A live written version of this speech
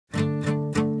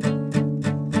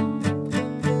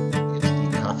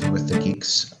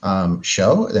week's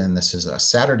show, and this is a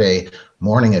Saturday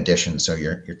morning edition. So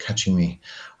you're catching me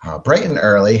bright and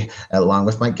early, along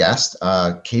with my guest,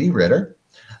 Katie Ritter.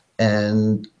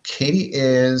 And Katie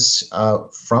is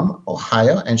from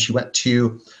Ohio, and she went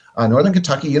to Northern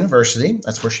Kentucky University.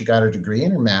 That's where she got her degree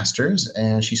and her master's.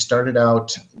 And she started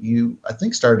out, I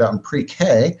think, in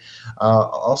pre-K,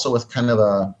 also with kind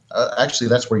of actually,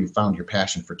 that's where you found your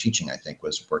passion for teaching, I think,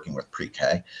 was working with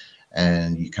pre-K.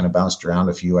 And you kind of bounced around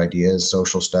a few ideas,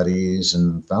 social studies,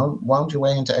 and wound your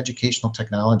way into educational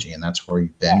technology. And that's where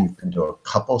you've been. You've been to a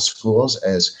couple schools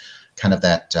as kind of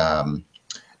that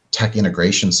tech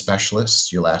integration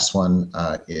specialist. Your last one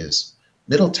is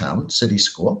Middletown City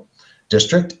School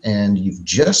District. And you've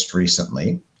just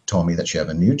recently told me that you have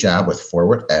a new job with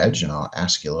Forward Edge, and I'll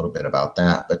ask you a little bit about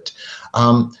that. But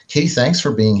Katie, thanks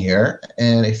for being here.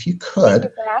 And if you could,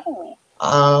 thank you for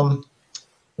having me.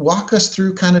 Walk us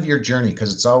through kind of your journey,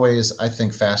 because it's always, I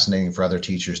think, fascinating for other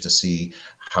teachers to see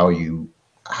how you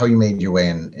made your way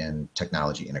in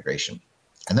technology integration.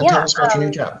 And then tell us about your new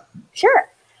job. Sure.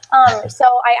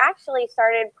 So I actually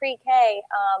started pre-K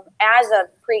as a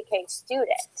pre-K student.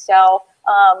 So,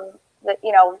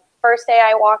 first day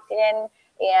I walked in,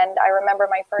 and I remember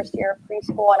my first year of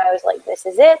preschool, and I was like, this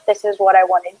is it. This is what I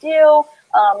want to do.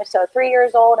 So 3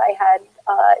 years old, I had,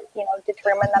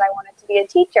 determined that I wanted to be a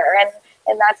teacher.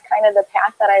 And that's kind of the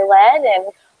path that I led,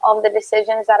 and all of the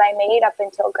decisions that I made up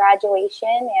until graduation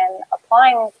and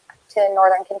applying to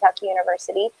Northern Kentucky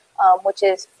University, which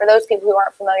is, for those people who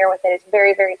aren't familiar with it, it's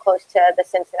very, very close to the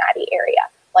Cincinnati area,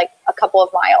 like a couple of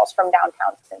miles from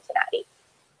downtown Cincinnati.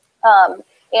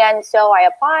 And so I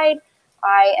applied.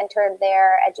 I entered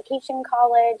their education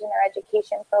college and their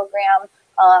education program,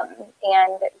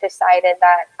 and decided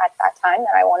that at that time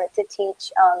that I wanted to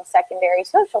teach secondary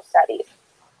social studies.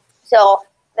 So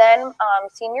then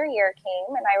senior year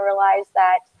came, and I realized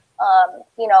that,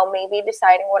 maybe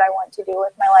deciding what I want to do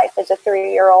with my life as a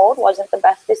 3-year-old wasn't the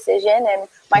best decision, and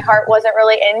my heart wasn't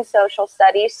really in social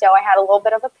studies, so I had a little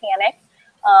bit of a panic.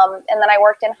 And then I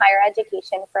worked in higher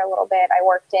education for a little bit. I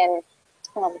worked in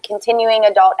continuing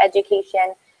adult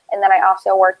education, and then I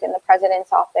also worked in the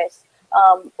president's office,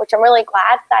 which I'm really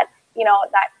glad that,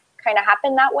 that kind of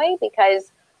happened that way,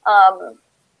 because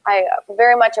I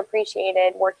very much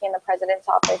appreciated working in the president's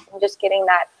office and just getting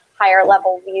that higher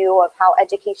level view of how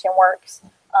education works.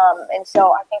 And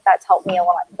so I think that's helped me a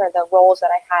lot for the roles that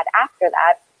I had after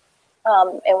that.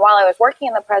 And while I was working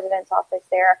in the president's office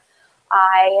there,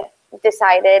 I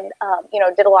decided,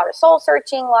 did a lot of soul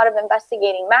searching, a lot of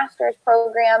investigating master's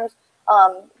programs,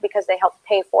 because they helped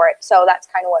pay for it. So that's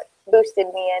kind of what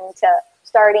boosted me into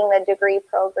starting the degree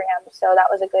program. So that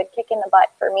was a good kick in the butt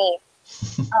for me.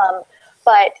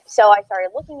 But so I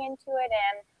started looking into it,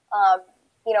 and,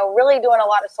 really doing a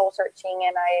lot of soul searching.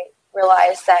 And I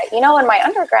realized that, in my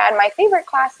undergrad, my favorite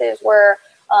classes were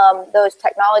those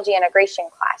technology integration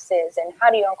classes, and how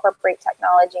do you incorporate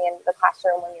technology into the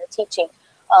classroom when you're teaching.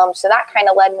 So that kind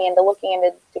of led me into looking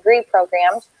into degree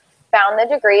programs. Found the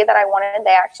degree that I wanted.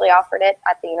 They actually offered it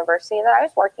at the university that I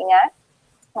was working at,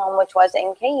 which was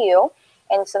NKU.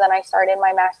 And so then I started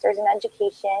my master's in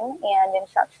education and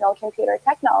instructional computer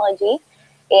technology.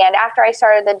 And after I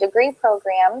started the degree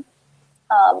program,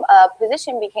 a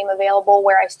position became available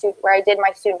where I did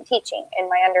my student teaching in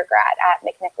my undergrad at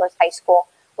McNicholas High School,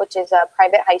 which is a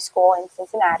private high school in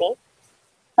Cincinnati.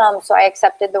 So I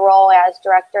accepted the role as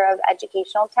director of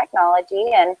educational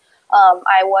technology, and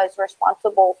I was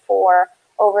responsible for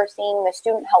overseeing the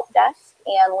student help desk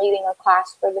and leading a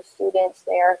class for the students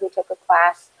there who took a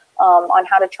class on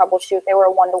how to troubleshoot. They were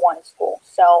a one-to-one school,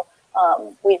 so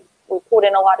we pulled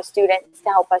in a lot of students to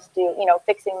help us do,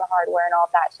 fixing the hardware and all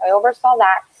of that. So I oversaw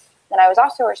that. Then I was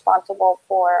also responsible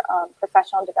for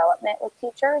professional development with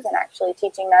teachers, and actually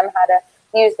teaching them how to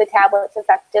use the tablets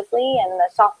effectively and the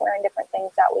software and different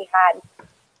things that we had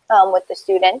with the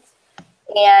students.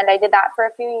 And I did that for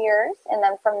a few years. And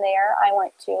then from there, I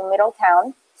went to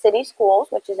Middletown City Schools,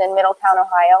 which is in Middletown,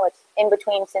 Ohio. It's in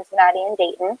between Cincinnati and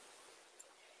Dayton.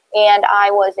 And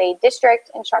I was a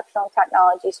district instructional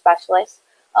technology specialist.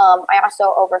 I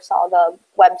also oversaw the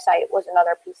website, was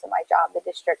another piece of my job, the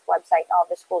district website and all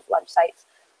the schools' websites.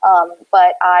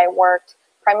 But I worked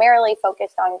primarily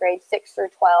focused on grades 6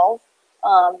 through 12.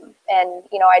 And,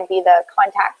 I'd be the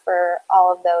contact for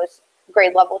all of those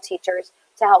grade level teachers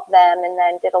to help them, and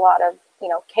then did a lot of,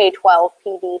 K-12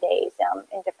 PD days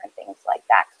and different things like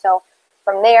that. So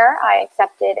from there, I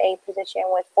accepted a position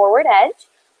with Forward Edge,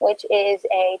 which is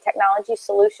a technology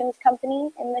solutions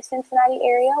company in the Cincinnati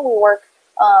area. We work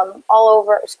all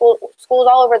over schools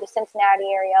all over the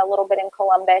Cincinnati area, a little bit in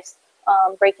Columbus,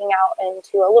 breaking out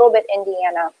into a little bit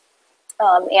Indiana.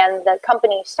 And the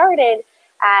company started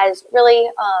as really,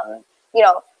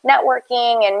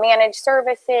 networking and managed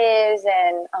services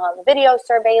and video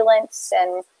surveillance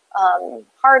and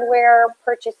hardware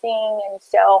purchasing. And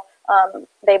so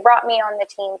they brought me on the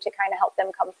team to kind of help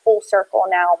them come full circle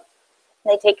now.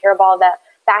 They take care of all the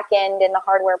back end and the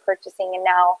hardware purchasing. And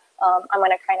now I'm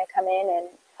going to kind of come in and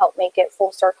help make it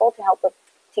full circle to help with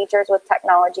teachers with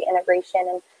technology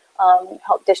integration and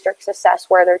help districts assess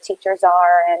where their teachers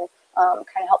are and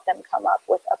kind of help them come up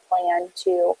with a plan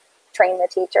to train the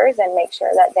teachers and make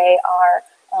sure that they are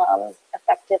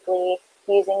effectively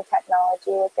using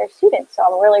technology with their students. So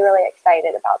I'm really, really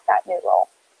excited about that new role.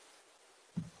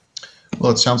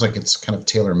 Well, it sounds like it's kind of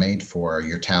tailor-made for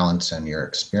your talents and your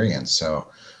experience. So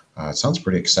it sounds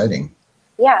pretty exciting.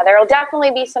 Yeah, there will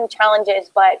definitely be some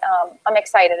challenges, but I'm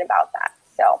excited about that.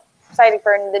 So excited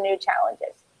for the new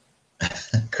challenges.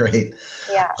 Great.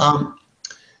 Yeah.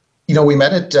 We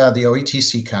met at the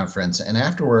OETC conference, and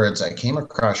afterwards I came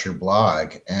across your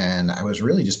blog, and I was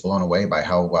really just blown away by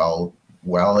how well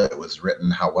it was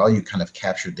written, how well you kind of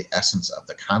captured the essence of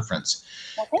the conference.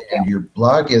 Well, thank and you. Your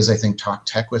blog is, I think, Talk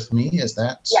Tech with Me. Is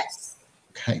that? Yes.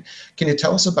 Okay. Can you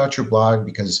tell us about your blog?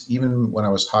 Because even when I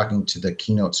was talking to the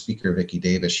keynote speaker, Vicki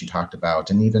Davis, she talked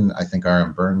about, and even I think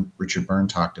Richard Byrne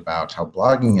talked about how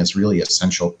blogging is really an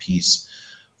essential piece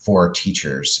for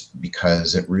teachers,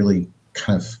 because it really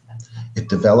it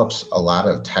develops a lot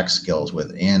of tech skills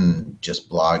within just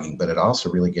blogging, but it also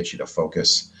really gets you to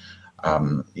focus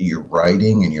your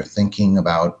writing and your thinking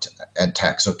about ed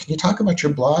tech. So can you talk about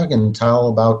your blog and tell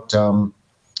about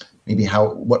maybe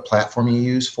what platform you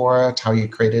use for it, how you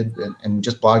created, and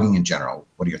just blogging in general?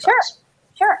 What are your thoughts?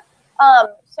 Sure.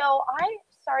 So I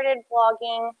started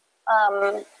blogging,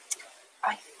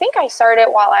 I think I started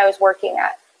while I was working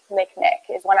at McNick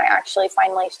is when I actually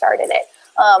finally started it.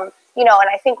 And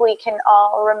I think we can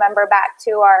all remember back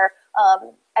to our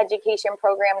education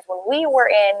programs when we were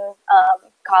in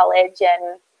college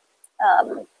and,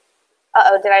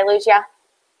 did I lose you?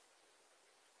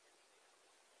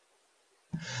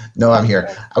 No, I'm here.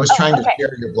 I was trying to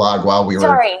share your blog while we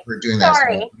were doing that.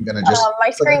 Sorry. So I'm gonna just, my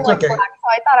screen went black, so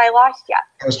I thought I lost you.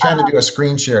 I was trying to do a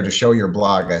screen share to show your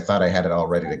blog. I thought I had it all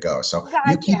ready to go. So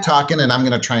you keep talking, and I'm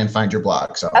going to try and find your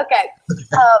blog. So okay.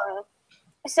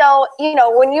 So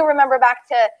when you remember back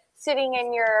to sitting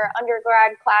in your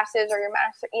undergrad classes or your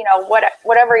master,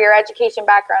 whatever your education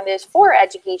background is for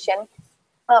education,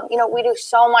 we do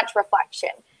so much reflection.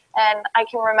 And I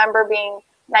can remember being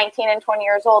 19 and 20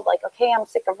 years old, like, okay, I'm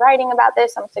sick of writing about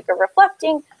this. I'm sick of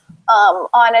reflecting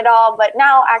on it all. But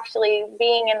now actually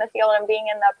being in the field and being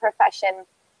in the profession,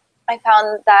 I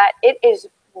found that it is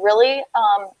really,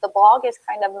 the blog is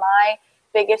kind of my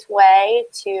biggest way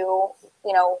to,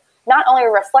 not only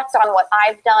reflect on what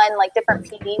I've done, like different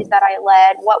PDs that I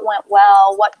led, what went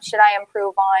well, what should I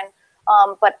improve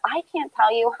on, but I can't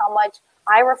tell you how much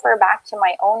I refer back to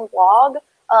my own blog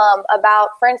about,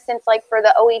 for instance, like for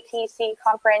the OETC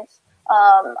conference,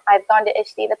 I've gone to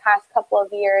ISTE the past couple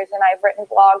of years, and I've written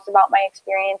blogs about my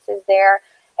experiences there.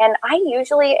 And I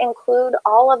usually include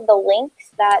all of the links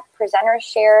that presenters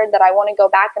shared that I want to go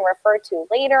back and refer to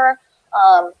later,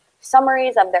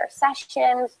 summaries of their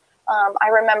sessions. I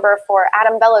remember for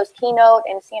Adam Bello's keynote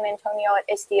in San Antonio at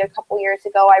ISTE a couple years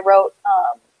ago, I wrote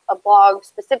a blog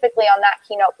specifically on that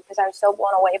keynote because I was so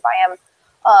blown away by him.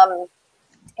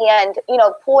 And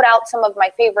pulled out some of my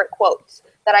favorite quotes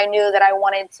that I knew that I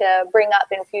wanted to bring up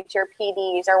in future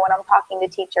PDs or when I'm talking to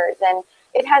teachers. And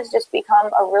it has just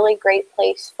become a really great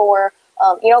place for,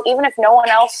 even if no one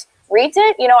else reads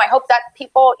it, I hope that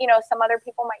people, some other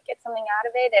people might get something out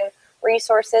of it and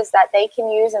resources that they can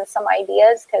use and some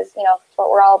ideas, because, it's what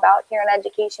we're all about here in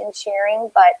education, sharing.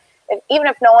 But even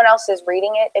if no one else is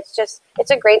reading it,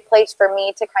 it's a great place for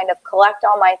me to kind of collect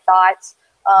all my thoughts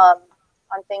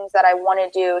on things that I want to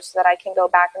do so that I can go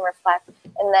back and reflect,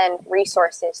 and then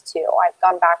resources too. I've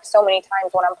gone back so many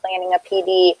times when I'm planning a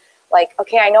PD, like,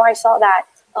 okay, I know I saw that,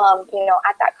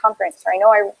 at that conference, or I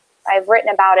know I've written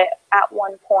about it at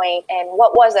one point, and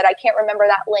what was it? I can't remember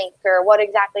that link, or what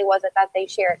exactly was it that they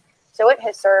shared. So it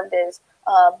has served as,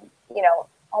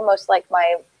 almost like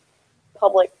my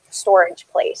public storage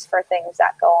place for things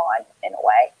that go on in a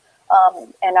way.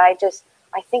 And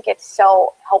I think it's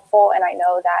so helpful, and I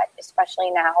know that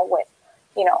especially now with,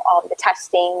 all the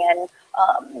testing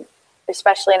and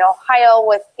especially in Ohio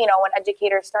with, when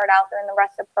educators start out, they're in the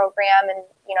rest of the program, and,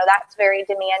 that's very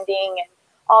demanding, and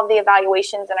all of the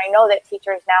evaluations. And I know that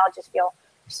teachers now just feel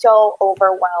so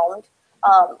overwhelmed.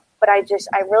 But I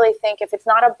really think if it's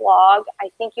not a blog, I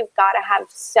think you've got to have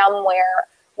somewhere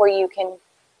where you can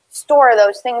store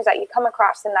those things that you come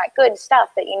across and that good stuff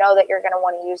that that you're going to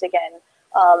want to use again.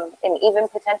 and even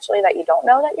potentially that you don't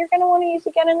know that you're going to want to use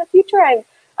again in the future. I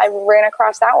ran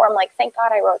across that where I'm like, thank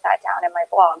God I wrote that down in my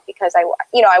blog, because I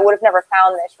would have never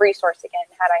found this resource again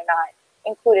had I not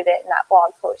included it in that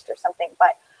blog post or something.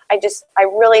 But I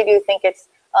really do think it's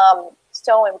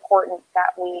so important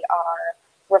that we are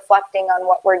reflecting on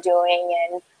what we're doing,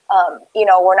 and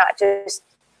we're not just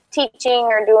teaching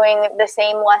or doing the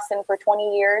same lesson for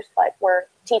 20 years, but we're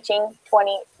teaching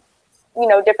 20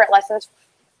 different lessons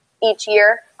each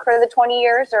year for the 20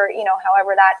 years, or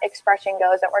however that expression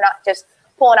goes, that we're not just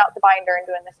pulling out the binder and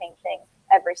doing the same thing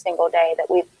every single day, that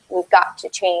we've got to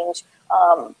change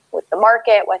with the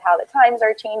market, with how the times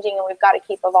are changing, and we've got to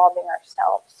keep evolving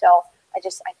ourselves. So I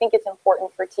think it's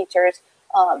important for teachers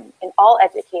and all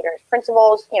educators,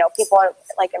 principals, people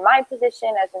like in my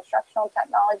position as instructional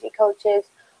technology coaches,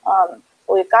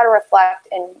 we've got to reflect,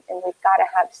 and we've got to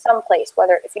have some place,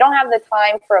 whether if you don't have the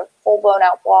time for a full blown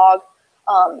out blog,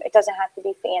 it doesn't have to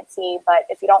be fancy, but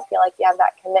if you don't feel like you have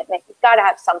that commitment, you've got to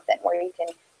have something where you can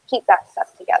keep that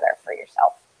stuff together for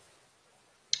yourself.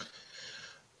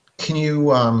 Can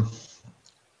you,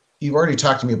 you've already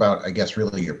talked to me about, I guess,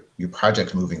 really your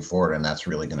projects moving forward, and that's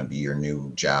really going to be your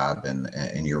new job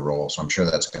and your role. So I'm sure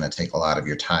that's going to take a lot of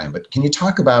your time, but can you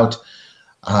talk about,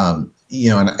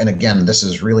 and again, this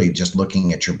is really just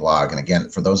looking at your blog. And again,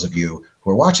 for those of you who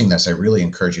are watching this, I really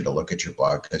encourage you to look at your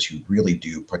blog, because you really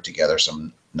do put together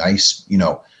some nice,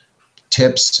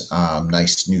 tips,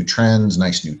 nice new trends,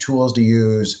 nice new tools to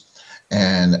use.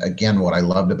 And again, what I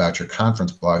loved about your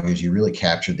conference blog is you really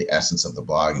captured the essence of the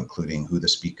blog, including who the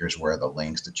speakers were, the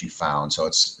links that you found. So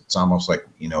it's almost like,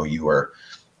 your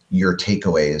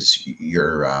takeaways,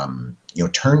 your,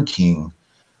 turnkeying,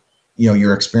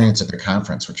 your experience at the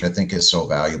conference, which I think is so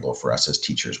valuable for us as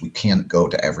teachers. We can't go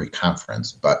to every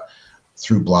conference, but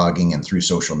through blogging and through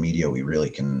social media, we really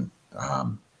can,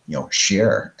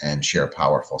 share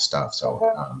powerful stuff.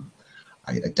 So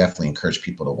I definitely encourage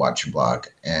people to watch your blog.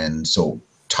 And so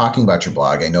talking about your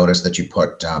blog, I noticed that you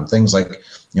put things like,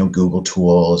 Google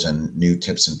tools and new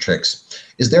tips and tricks.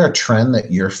 Is there a trend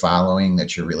that you're following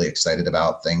that you're really excited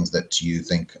about, things that you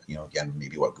think, again,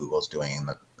 maybe what Google's doing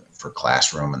for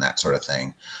classroom and that sort of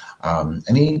thing?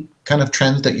 Any kind of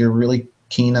trends that you're really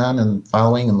keen on and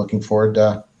following and looking forward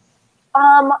to?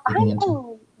 I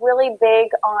am really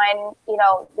big on,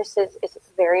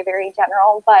 it's very, very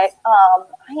general, but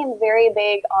I am very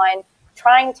big on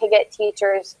trying to get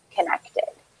teachers connected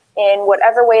in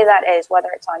whatever way that is, whether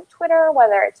it's on Twitter,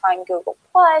 whether it's on Google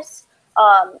Plus,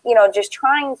 just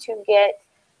trying to get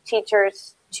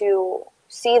teachers to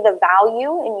see the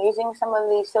value in using some of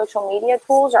these social media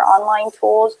tools or online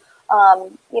tools.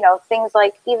 Things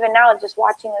like even now just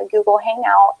watching a Google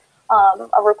Hangout,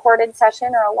 a recorded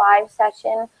session or a live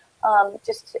session,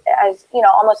 just as,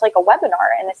 almost like a webinar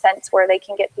in a sense, where they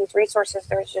can get these resources.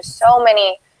 There's just so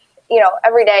many,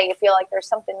 every day you feel like there's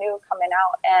something new coming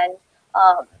out. And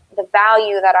the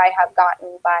value that I have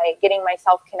gotten by getting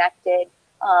myself connected,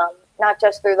 not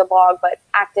just through the blog, but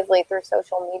actively through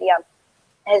social media,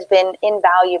 has been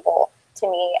invaluable to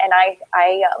me. And I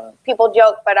people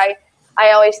joke, but I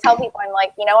always tell people, I'm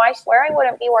like, I swear I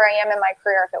wouldn't be where I am in my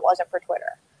career if it wasn't for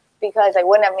Twitter, because I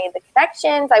wouldn't have made the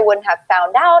connections. I wouldn't have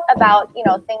found out about,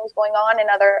 things going on in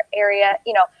other area,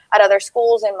 at other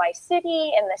schools in my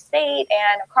city, in the state,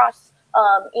 and across,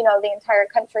 the entire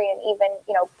country, and even,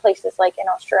 places like in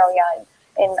Australia and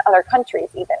in other countries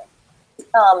even.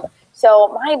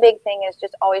 So my big thing is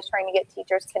just always trying to get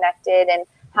teachers connected, and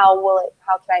how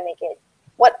can I make it,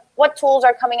 what tools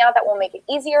are coming out that will make it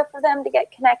easier for them to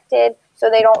get connected, so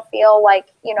they don't feel like,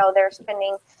 they're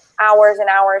spending hours and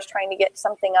hours trying to get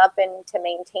something up and to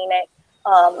maintain it.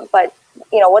 But,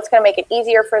 what's going to make it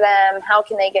easier for them? How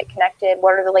can they get connected?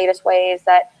 What are the latest ways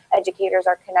that educators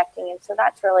are connecting? And so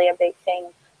that's really a big thing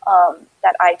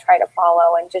that I try to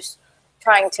follow, and just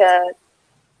trying to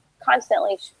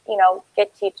constantly,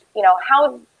 get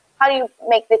how do you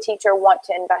make the teacher want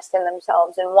to invest in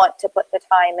themselves and want to put the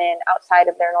time in outside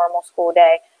of their normal school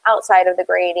day, outside of the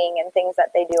grading and things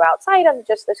that they do outside of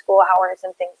just the school hours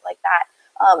and things like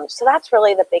that. So that's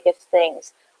really the biggest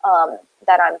things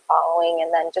that I'm following.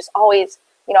 And then just always,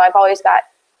 I've always got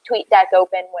TweetDeck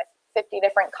open with 50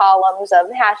 different columns of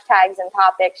hashtags and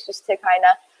topics, just to kind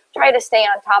of try to stay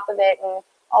on top of it and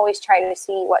always try to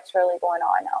see what's really going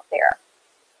on out there.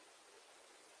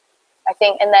 I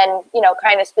think, and then,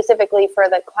 kind of specifically for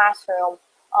the classroom,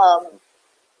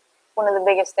 one of the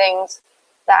biggest things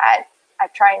that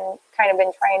I've kind of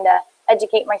been trying to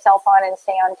educate myself on and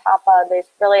stay on top of is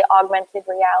really augmented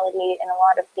reality and a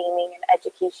lot of gaming and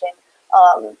education.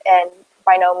 And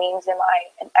by no means am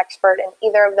I an expert in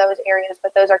either of those areas,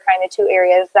 but those are kind of two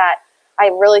areas that I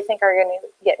really think are going to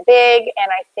get big. And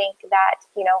I think that,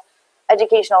 you know,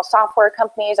 educational software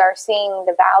companies are seeing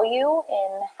the value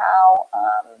in how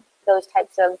those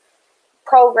types of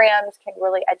programs can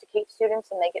really educate students,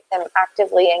 and they get them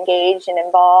actively engaged and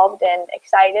involved and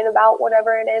excited about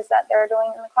whatever it is that they're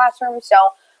doing in the classroom. So,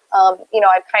 you know,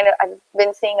 I've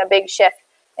been seeing a big shift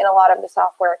in a lot of the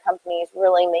software companies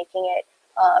really making it,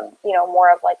 you know,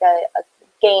 more of like a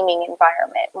gaming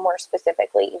environment, more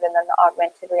specifically even than the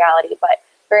augmented reality, but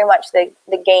very much the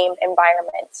game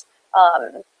environments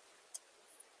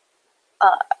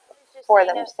for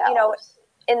themselves. You know,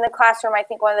 in the classroom, I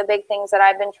think one of the big things that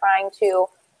I've been trying to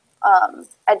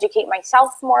educate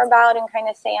myself more about and kind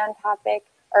of stay on topic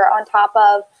or on top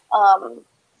of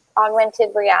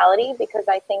augmented reality, because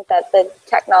I think that the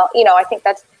technology, you know, I think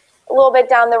that's a little bit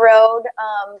down the road,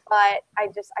 but I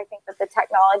think that the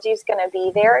technology is going to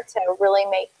be there to really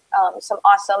make some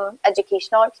awesome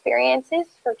educational experiences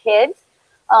for kids.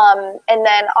 And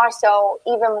then also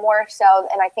even more so,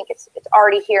 and I think it's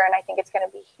already here, and I think it's going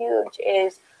to be huge,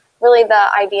 is really the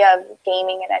idea of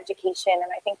gaming and education.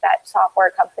 And I think that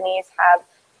software companies have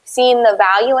seen the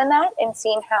value in that and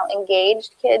seen how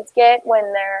engaged kids get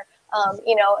when they're,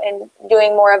 you know, and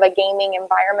doing more of a gaming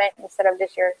environment instead of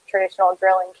just your traditional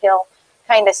drill and kill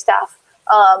kind of stuff.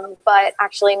 But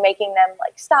actually making them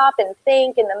like stop and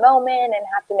think in the moment and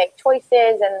have to make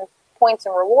choices, and points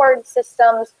and reward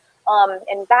systems,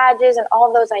 and badges, and all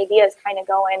of those ideas kind of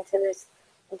go into this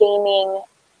gaming,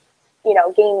 you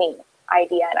know, gaming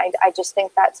idea. And I just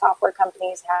think that software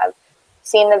companies have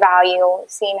seen the value,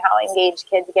 seen how engaged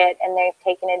kids get, and they've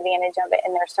taken advantage of it,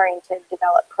 and they're starting to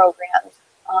develop programs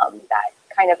that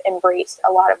kind of embrace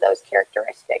a lot of those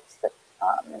characteristics.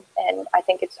 And I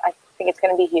think it's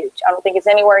going to be huge. I don't think it's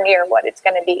anywhere near what it's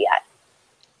going to be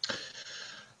yet.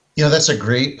 You know, that's a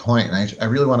great point. And I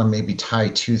really want to maybe tie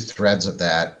two threads of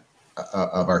that,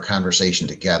 of our conversation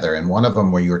together. And one of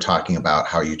them where you were talking about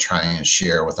how you try and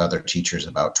share with other teachers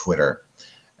about Twitter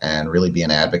and really be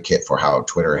an advocate for how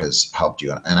Twitter has helped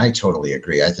you. And I totally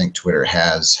agree. I think Twitter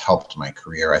has helped my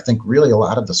career. I think really a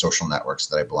lot of the social networks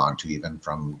that I belong to, even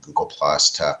from Google Plus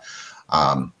to,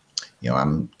 you know,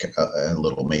 I'm a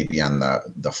little maybe on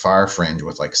the far fringe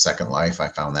with like Second Life. I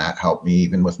found that helped me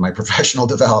even with my professional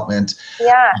development.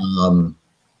 Yeah.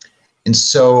 And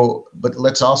so, but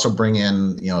let's also bring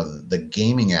in, you know, the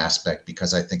gaming aspect,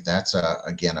 because I think that's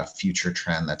again, a future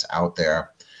trend that's out there.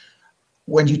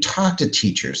 When you talk to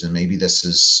teachers, and maybe this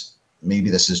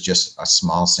is just a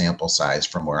small sample size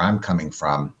from where I'm coming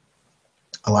from,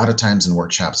 a lot of times in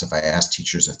workshops, if I ask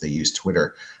teachers if they use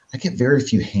Twitter, I get very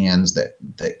few hands that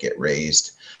get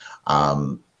raised.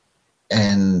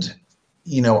 And,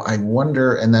 you know, I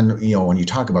wonder, and then, you know, when you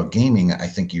talk about gaming, I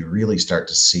think you really start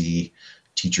to see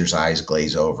teachers' eyes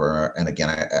glaze over. And again,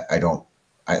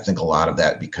 I think a lot of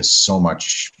that because so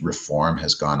much reform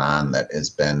has gone on that has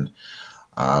been,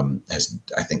 has,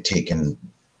 I think, taken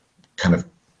kind of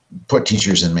put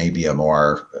teachers in maybe a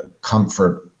more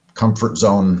comfort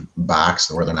zone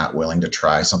box where they're not willing to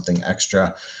try something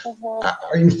extra.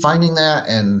 Are you finding that?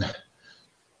 And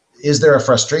is there a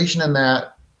frustration in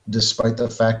that, despite the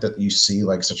fact that you see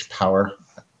like such power?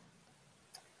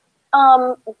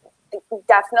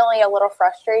 Definitely a little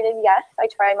frustrated. Yes, I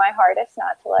try my hardest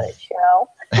not to let it show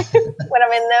when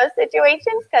I'm in those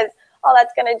situations, because all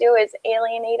that's going to do is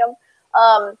alienate them.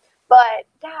 But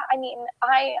yeah, I mean,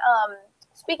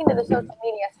 speaking to the social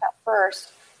media stuff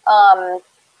first,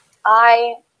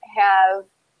 I have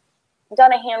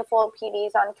done a handful of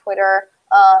PDs on Twitter,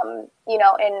 you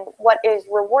know, and what is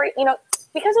rewarding, you know,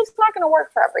 because it's not going to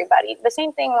work for everybody. The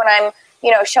same thing when I'm,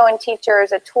 you know, showing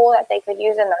teachers a tool that they could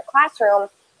use in their classroom,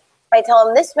 I tell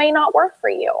them this may not work for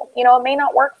you. You know, it may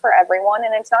not work for everyone,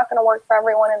 and it's not going to work for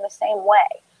everyone in the same way.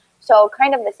 So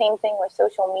kind of the same thing with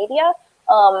social media,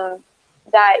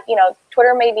 that, you know,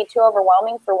 Twitter may be too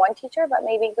overwhelming for one teacher, but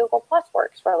maybe Google Plus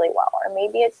works really well. Or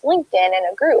maybe it's LinkedIn in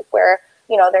a group where,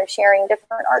 you know, they're sharing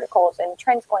different articles and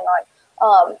trends going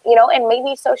on. You know, and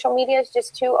maybe social media is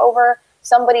just too over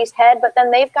somebody's head, but then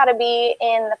they've got to be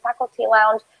in the faculty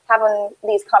lounge having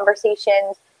these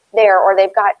conversations there, or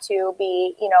they've got to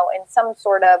be, you know, in some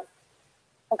sort of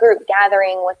group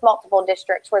gathering with multiple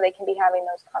districts where they can be having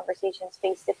those conversations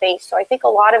face to face. So I think a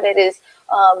lot of it is,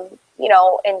 you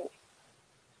know, and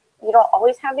you don't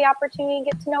always have the opportunity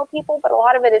to get to know people, but a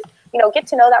lot of it is, you know, get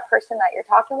to know that person that you're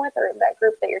talking with or that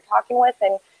group that you're talking with,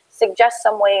 and suggest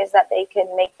some ways that they can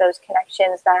make those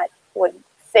connections that would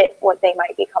fit what they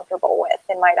might be comfortable with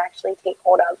and might actually take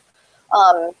hold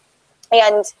of.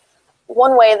 And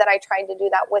one way that I tried to do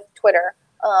that with Twitter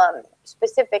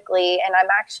specifically, and I'm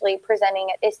actually presenting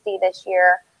at ISTE this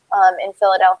year in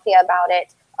Philadelphia about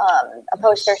it, a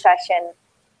poster session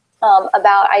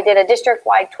about, I did a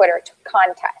district-wide Twitter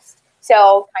contest.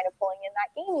 So kind of pulling in that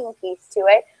gaming piece to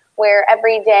it, where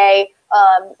every day,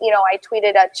 I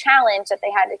tweeted a challenge that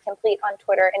they had to complete on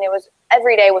Twitter, and it was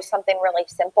every day was something really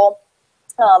simple.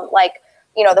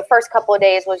 The first couple of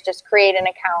days was just create an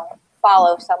account,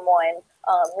 follow someone,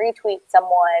 retweet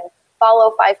someone,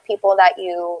 follow 5 people that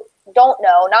you don't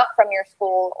know, not from your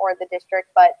school or the district,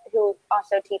 but who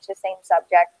also teach the same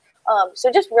subject.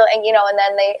 So just really, and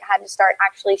then they had to start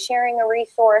actually sharing a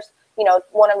resource.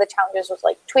 One of the challenges was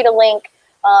like tweet a link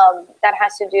that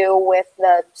has to do with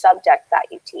the subject that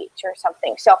you teach or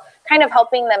something. So kind of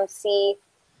helping them see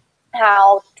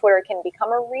how Twitter can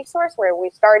become a resource, where we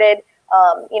started,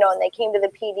 and they came to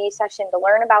the PD session to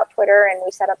learn about Twitter, and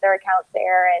we set up their accounts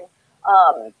there,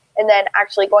 and then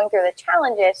actually going through the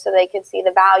challenges so they could see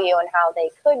the value and how they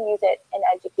could use it in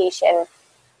education.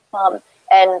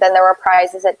 And then there were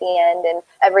prizes at the end, and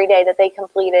every day that they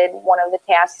completed one of the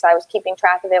tasks, I was keeping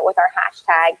track of it with our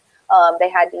hashtag. They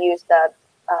had to use the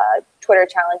Twitter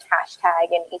challenge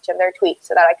hashtag in each of their tweets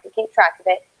so that I could keep track of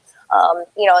it.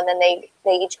 And then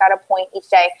they each got a point each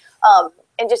day.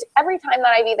 And just every time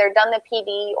that I've either done the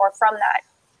PD or from that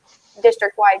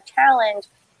district-wide challenge,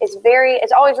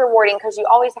 it's always rewarding, because you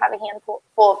always have a handful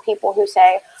of people who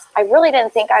say, I really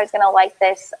didn't think I was going to like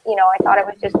this. I thought it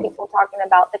was just people talking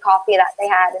about the coffee that they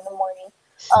had in the morning,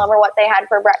 or what they had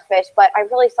for breakfast, but I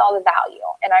really saw the value,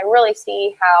 and I really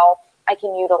see how I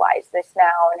can utilize this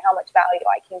now and how much value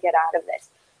I can get out of this.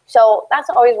 So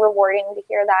that's always rewarding to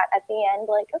hear that at the end,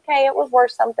 like, okay, it was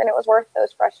worth something. It was worth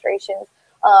those frustrations.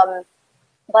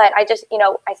 But I just,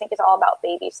 I think it's all about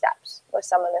baby steps with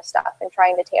some of this stuff and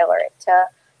trying to tailor it to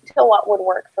what would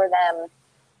work for them.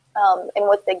 And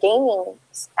with the gaming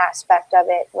aspect of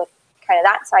it, with kind of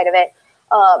that side of it,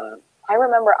 I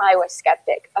remember I was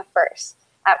skeptic at first.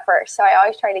 So I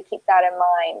always try to keep that in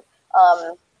mind.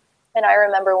 And I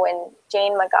remember when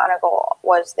Jane McGonigal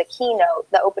was the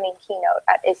opening keynote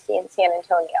at ISTE in San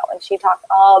Antonio, and she talked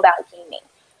all about gaming.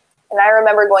 And I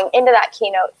remember going into that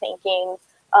keynote thinking,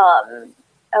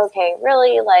 okay,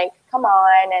 really, like, come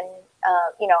on. And,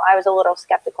 I was a little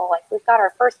skeptical, like, we've got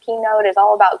our first keynote is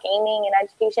all about gaming and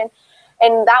education.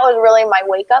 And that was really my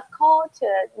wake-up call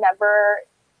to never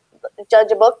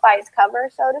judge a book by its cover,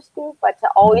 so to speak, but to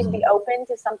always be open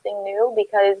to something new,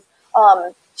 because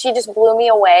she just blew me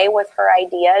away with her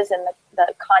ideas and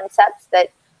the concepts that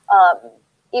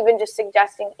even just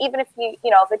suggesting, even if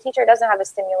if a teacher doesn't have a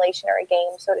simulation or a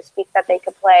game, so to speak, that they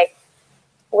could play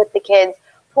with the kids,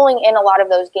 pulling in a lot of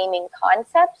those gaming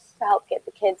concepts to help get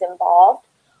the kids involved.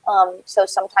 So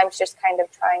sometimes just kind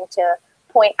of trying to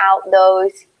point out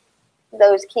those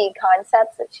key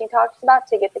concepts that she talks about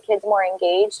to get the kids more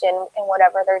engaged in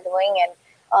whatever they're doing. And,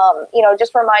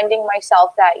 just reminding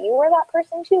myself that you were that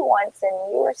person too once, and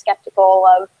you were skeptical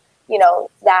of,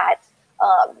 that.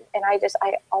 And I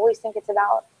always think it's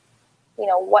about,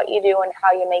 what you do and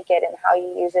how you make it and how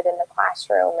you use it in the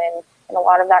classroom. And a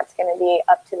lot of that's going to be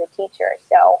up to the teacher.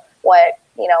 So what,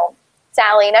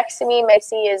 Sally next to me may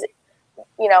see is,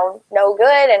 no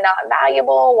good and not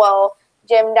valuable. Well,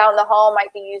 Jim down the hall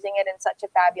might be using it in such a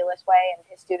fabulous way, and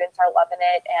his students are loving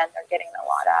it and they're getting a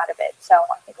lot out of it. So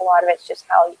I think a lot of it's just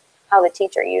how the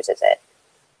teacher uses it.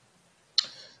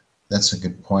 That's a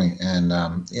good point. And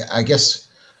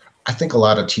I think a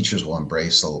lot of teachers will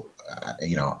embrace,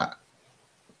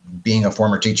 being a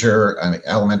former teacher, an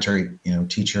elementary,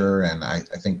 teacher, and I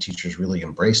think teachers really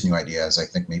embrace new ideas. I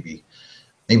think maybe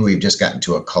we've just gotten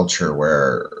to a culture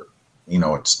where,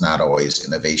 it's not always,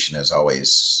 innovation is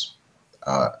always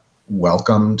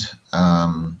welcomed.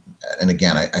 And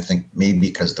again, I think maybe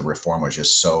because the reform was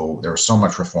just there was so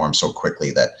much reform so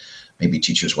quickly that maybe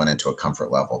teachers went into a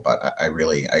comfort level. But I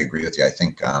agree with you. I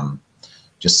think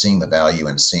just seeing the value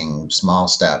and seeing small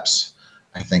steps,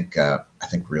 I think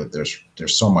really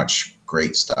there's so much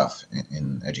great stuff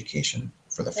in education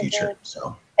for the future.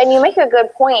 So. And you make a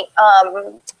good point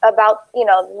about,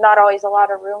 not always a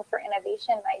lot of room for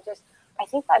innovation. I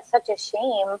think that's such a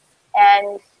shame.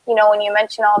 And, when you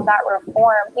mention all of that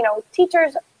reform,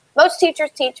 most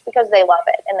teachers teach because they love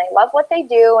it and they love what they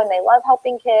do and they love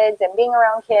helping kids and being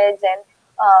around kids and,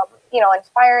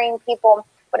 inspiring people.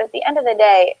 But at the end of the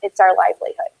day, it's our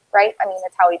livelihood, right? I mean,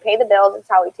 it's how we pay the bills. It's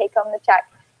how we take home the check.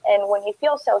 And when you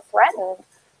feel so threatened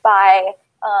by,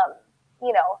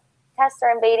 tests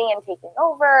are invading and taking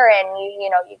over, and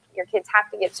your kids have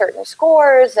to get certain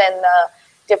scores and the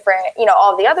different,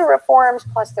 all the other reforms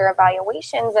plus their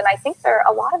evaluations. And I think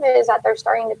a lot of it is that they're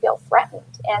starting to feel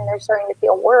threatened and they're starting to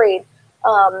feel worried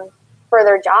for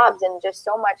their jobs, and just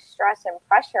so much stress and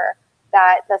pressure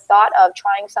that the thought of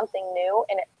trying something new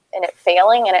and and it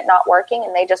failing and it not working,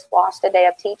 and they just lost a day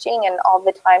of teaching and all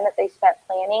the time that they spent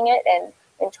planning it and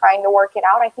trying to work it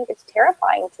out. I think it's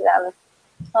terrifying to them.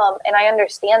 And I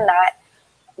understand that,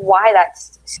 why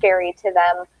that's scary to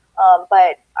them.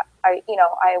 But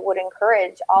I would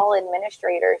encourage all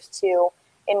administrators to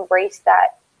embrace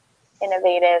that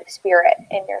innovative spirit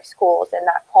in your schools and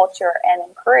that culture, and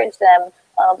encourage them.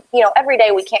 Every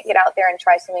day we can't get out there and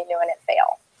try something new and it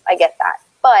fail. I get that.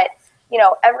 But,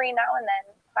 every now and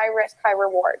then, high risk, high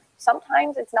reward.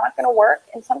 Sometimes it's not going to work,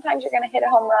 and sometimes you're going to hit a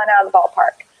home run out of the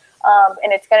ballpark.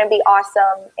 And it's going to be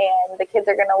awesome, and the kids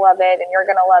are going to love it, and you're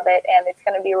going to love it, and it's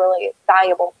going to be really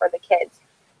valuable for the kids.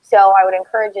 So I would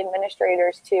encourage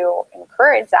administrators to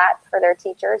encourage that for their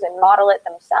teachers and model it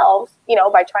themselves,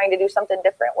 by trying to do something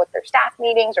different with their staff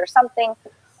meetings or something.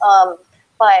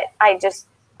 But I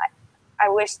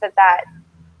wish that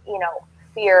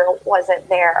fear wasn't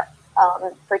there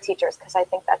for teachers, because I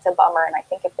think that's a bummer. And I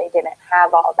think if they didn't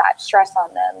have all that stress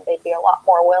on them, they'd be a lot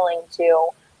more willing to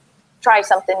try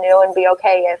something new and be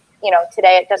okay if,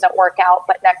 today it doesn't work out,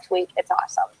 but next week it's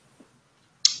awesome.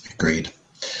 Agreed.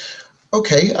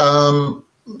 Okay.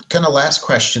 Kind of last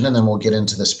question, and then we'll get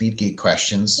into the Speed Geek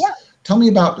questions. Yeah. Tell me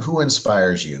about who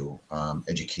inspires you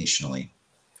educationally.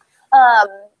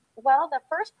 Well, the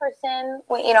first person,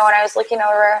 when I was looking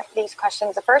over these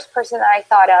questions, the first person that I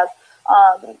thought of,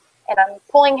 and I'm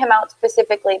pulling him out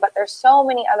specifically, but there's so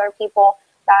many other people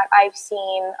that I've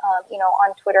seen,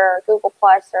 on Twitter or Google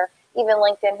Plus or even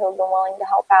LinkedIn who have been willing to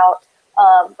help out.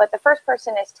 But the first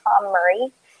person is Tom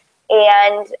Murray,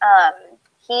 and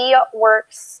he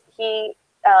works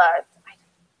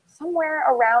somewhere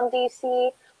around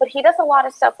DC, but he does a lot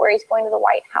of stuff where he's going to the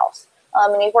White House.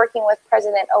 And he's working with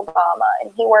President Obama,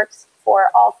 and he works for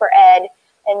All for Ed,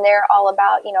 and they're all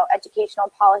about, educational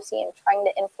policy and trying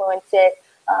to influence it,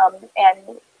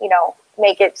 and,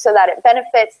 make it so that it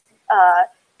benefits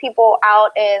people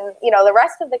out in, the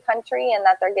rest of the country, and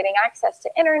that they're getting access to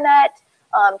internet,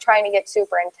 trying to get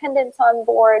superintendents on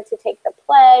board to take the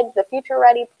pledge, the Future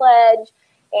Ready pledge,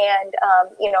 and,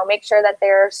 make sure that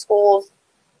their schools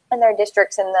and their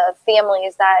districts and the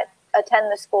families that attend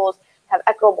the schools have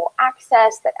equitable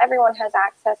access, that everyone has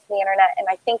access to the internet. And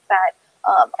I think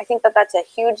that that's a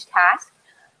huge task.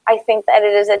 I think that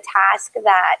it is a task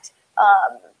that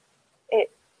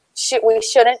we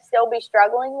shouldn't still be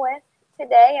struggling with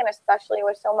today, and especially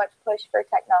with so much push for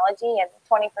technology and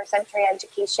 21st century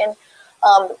education.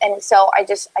 And so I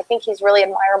think he's really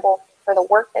admirable for the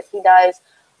work that he does.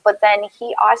 But then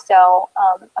he also,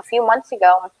 a few months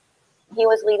ago, he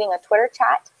was leading a Twitter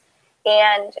chat,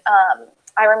 and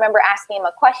I remember asking him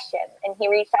a question, and he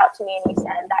reached out to me and he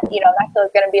said that, that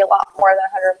was going to be a lot more than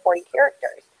 140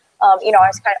 characters. I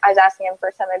was asking him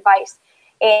for some advice,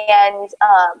 and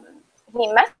he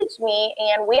messaged me,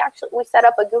 and we set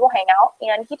up a Google Hangout,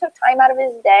 and he took time out of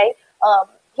his day.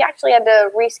 He actually had to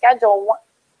reschedule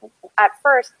at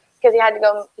first because he had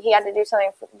to do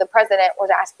something the president was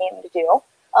asking him to do.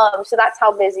 So that's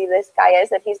how busy this guy is,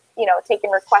 that he's,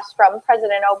 taking requests from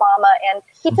President Obama, and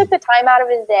he took the time out of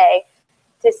his day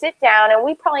to sit down, and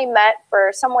we probably met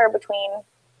for somewhere between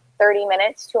 30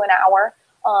 minutes to an hour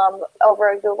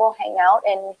over a Google Hangout,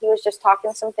 and he was just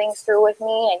talking some things through with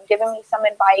me and giving me some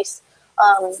advice.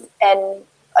 And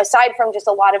aside from just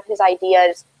a lot of his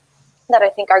ideas that I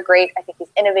think are great, I think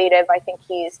he's innovative. I think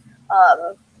he's,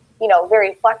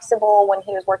 very flexible when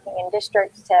he was working in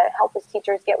districts to help his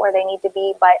teachers get where they need to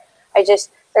be. But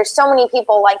there's so many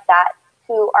people like that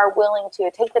who are willing to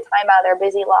take the time out of their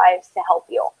busy lives to help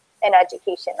you in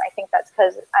education. I think that's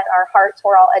because at our hearts,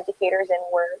 we're all educators and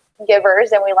we're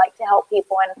givers, and we like to help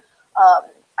people. And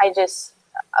I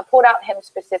pulled out him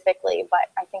specifically, but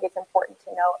I think it's important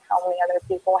to note how many other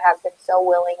people have been so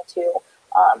willing to,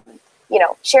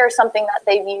 share something that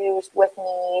they've used with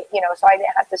me, so I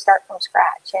didn't have to start from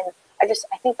scratch. And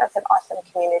I think that's an awesome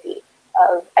community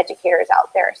of educators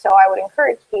out there. So I would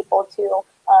encourage people to,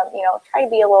 try to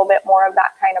be a little bit more of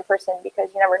that kind of person, because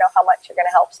you never know how much you're going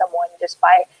to help someone just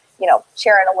by,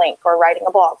 sharing a link or writing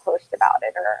a blog post about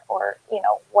it, or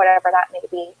whatever that may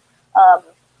be. And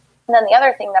then the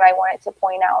other thing that I wanted to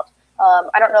point out,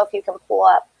 I don't know if you can pull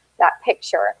up that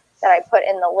picture that I put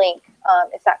in the link.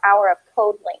 It's that Hour of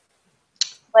Code link.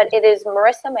 But it is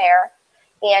Marissa Mayer,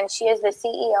 and she is the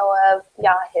CEO of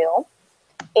Yahoo.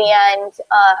 And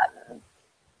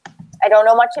I don't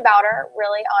know much about her,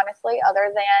 really, honestly, other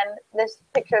than this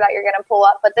picture that you're going to pull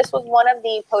up. But this was one of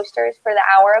the posters for the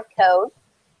Hour of Code.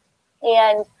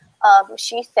 And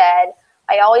she said,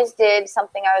 I always did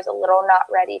something I was a little not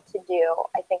ready to do.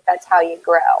 I think that's how you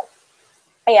grow.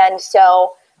 And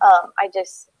so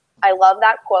I love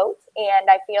that quote. And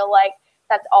I feel like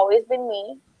that's always been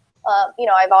me. You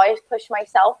know, I've always pushed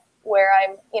myself where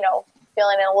I'm, you know,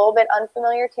 feeling in a little bit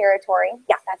unfamiliar territory.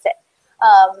 Yeah, that's it.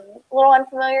 A little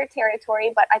unfamiliar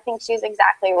territory, but I think she's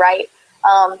exactly right.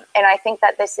 And I think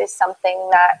that this is something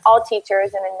that all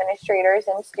teachers and administrators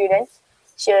and students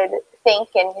should think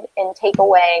and take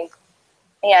away.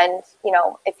 And, you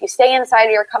know, if you stay inside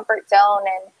of your comfort zone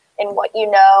and what you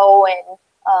know and,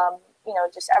 you know,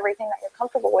 just everything that you're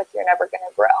comfortable with, you're never going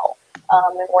to grow.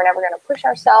 And we're never going to push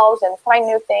ourselves and find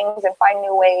new things and find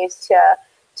new ways to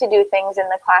do things in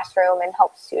the classroom and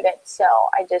help students. So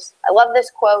I love this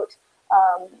quote.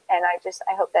 And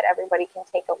I hope that everybody can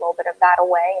take a little bit of that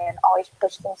away and always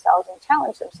push themselves and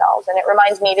challenge themselves. And it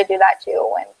reminds me to do that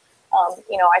too when,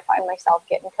 you know, I find myself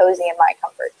getting cozy in my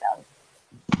comfort zone.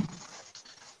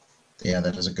 Yeah,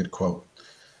 that is a good quote.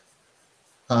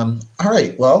 All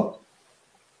right, well,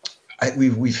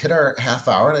 we've hit our half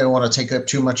hour, and I don't want to take up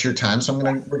too much of your time, so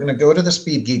we're gonna go to the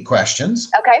Speed Geek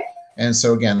questions. Okay. And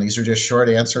so again, these are just short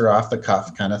answer, off the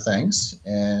cuff kind of things.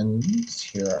 And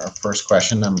here our first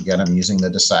question. I'm using the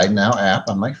Decide Now app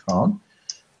on my phone,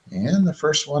 and the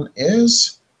first one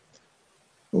is,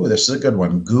 ooh, this is a good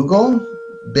one. Google,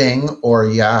 Bing, or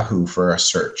Yahoo for a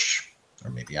search, or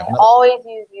maybe I always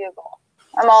use Google.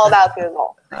 I'm all about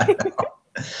Google.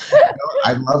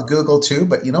 I love Google too,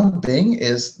 but you know, Bing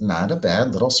is not a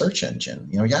bad little search engine.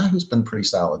 You know, Yahoo's been pretty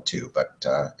solid too, but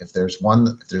if there's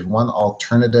one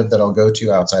alternative that I'll go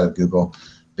to outside of Google,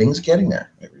 Bing's getting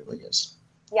there. It really is.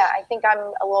 Yeah, I think I'm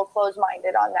a little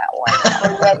closed-minded on that one.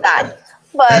 I'll admit that.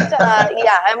 But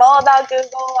yeah, I'm all about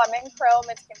Google. I'm in Chrome.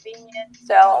 It's convenient.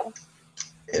 So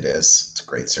it is. It's a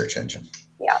great search engine.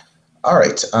 Yeah. All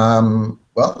right.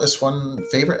 Well, this one,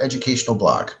 favorite educational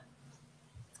blog.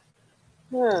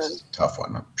 Tough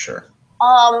one, I'm sure.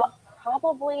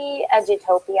 Probably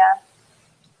Edutopia.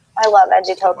 I love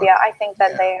Edutopia. I think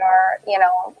that they are, you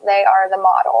know, they are the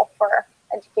model for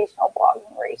educational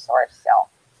blogging resource. So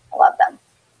I love them.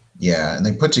 Yeah, and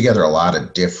they put together a lot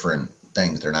of different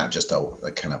things. They're not just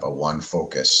a kind of a one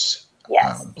focus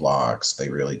blogs. They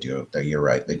really do. You're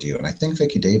right, they do. And I think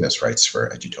Vicki Davis writes for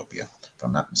Edutopia, if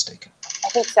I'm not mistaken. I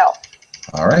think so.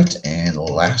 All right, and the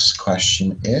last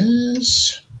question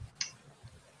is,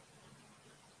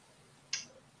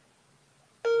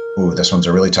 ooh, this one's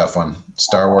a really tough one.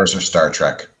 Star Wars or Star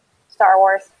Trek? Star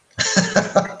Wars.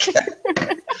 Okay.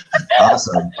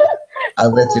 Awesome.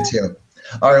 I'm with you too.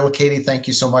 All right, well, Katie, thank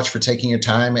you so much for taking your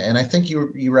time. And I think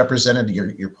you represented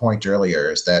your point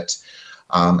earlier, is that,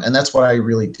 and that's what I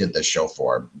really did this show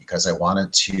for, because I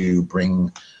wanted to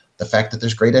bring the fact that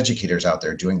there's great educators out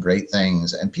there doing great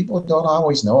things, and people don't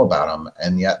always know about them,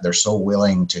 and yet they're so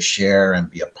willing to share and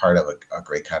be a part of a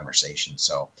great conversation.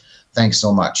 So thanks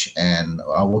so much. And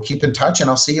we'll keep in touch,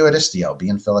 and I'll see you at ISTE. I'll be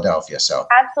in Philadelphia. So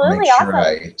absolutely, make sure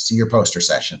awesome. I see your poster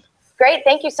session. Great.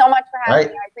 Thank you so much for having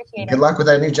me. I appreciate it. Good luck with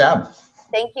that new job.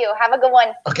 Thank you. Have a good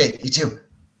one. Okay, you too.